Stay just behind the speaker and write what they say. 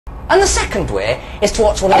And the second way is to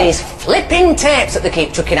watch one of these flipping tapes that they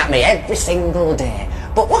keep chucking at me every single day.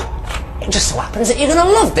 But what? It just so happens that you're going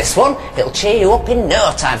to love this one. It'll cheer you up in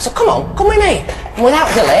no time. So come on, come with me. And without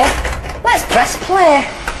delay, let's press play.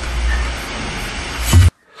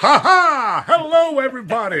 Ha ha! Hello,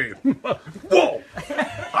 everybody. Whoa!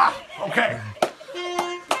 Okay.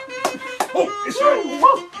 Oh, it's right.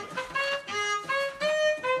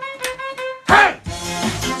 Hey!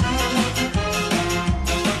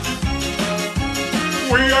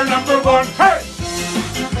 We are number one. Hey!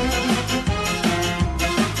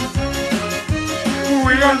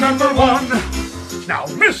 We are number one. Now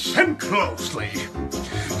listen closely.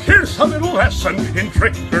 Here's a little lesson in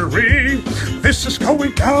trickery. This is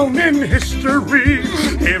going down in history.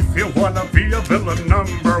 If you want to be a villain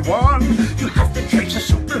number one, you have to chase a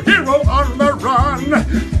superhero on the run.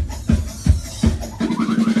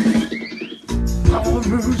 Our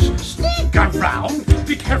moves sneak around.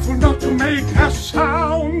 Be careful not to make a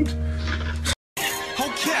sound.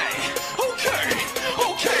 Okay.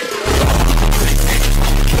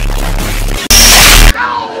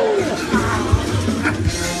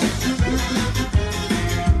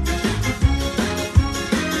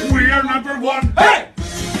 We are number one. Hey!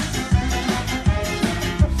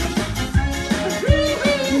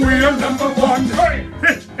 We are number one. Hey!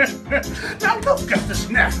 Now look at this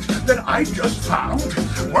net that I just found.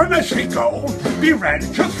 When I say go, be ready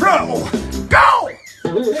to throw. Go!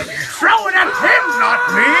 Throw it at him, not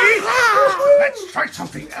me. Let's try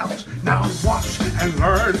something else. Now watch and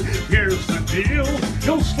learn. Here's the deal.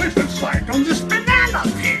 He'll slip and slide on this banana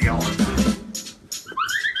peel.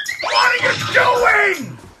 What are you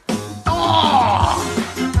doing? Oh!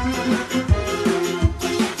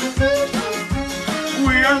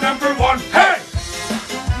 We are number one. Hey!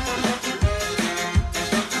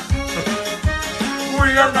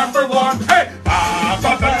 We are number one. Hey! Ba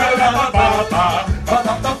ba ba ba ba ba ba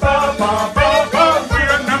ba ba ba ba ba. We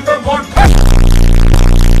are number one. Hey!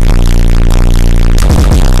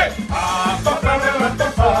 Ba ba ba ba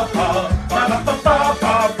ba ba ba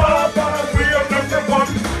ba ba ba. We are number one.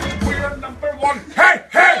 We are number one. Hey!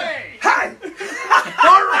 Hey! Hey!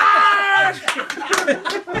 All right!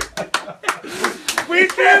 We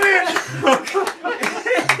did it!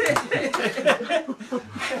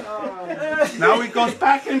 Now he goes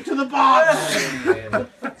back into the box.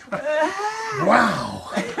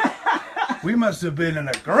 Wow. We must have been in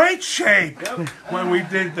a great shape when we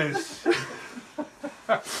did this.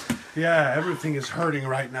 Yeah, everything is hurting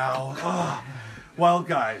right now. Oh. Well,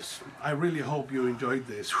 guys, I really hope you enjoyed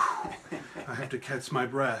this. I have to catch my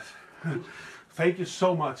breath. Thank you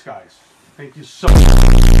so much, guys. Thank you so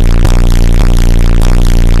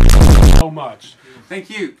much. Thank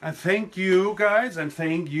you. And thank you, guys, and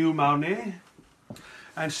thank you, Mauni.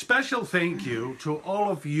 And special thank you to all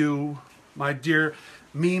of you, my dear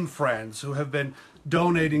meme friends, who have been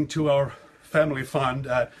donating to our family fund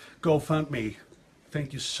at GoFundMe.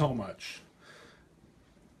 Thank you so much.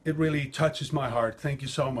 It really touches my heart. Thank you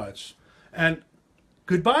so much. And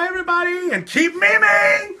goodbye, everybody, and keep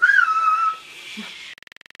memeing!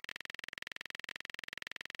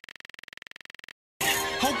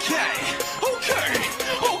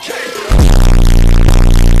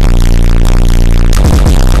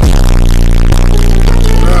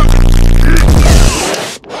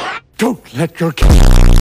 Don't let your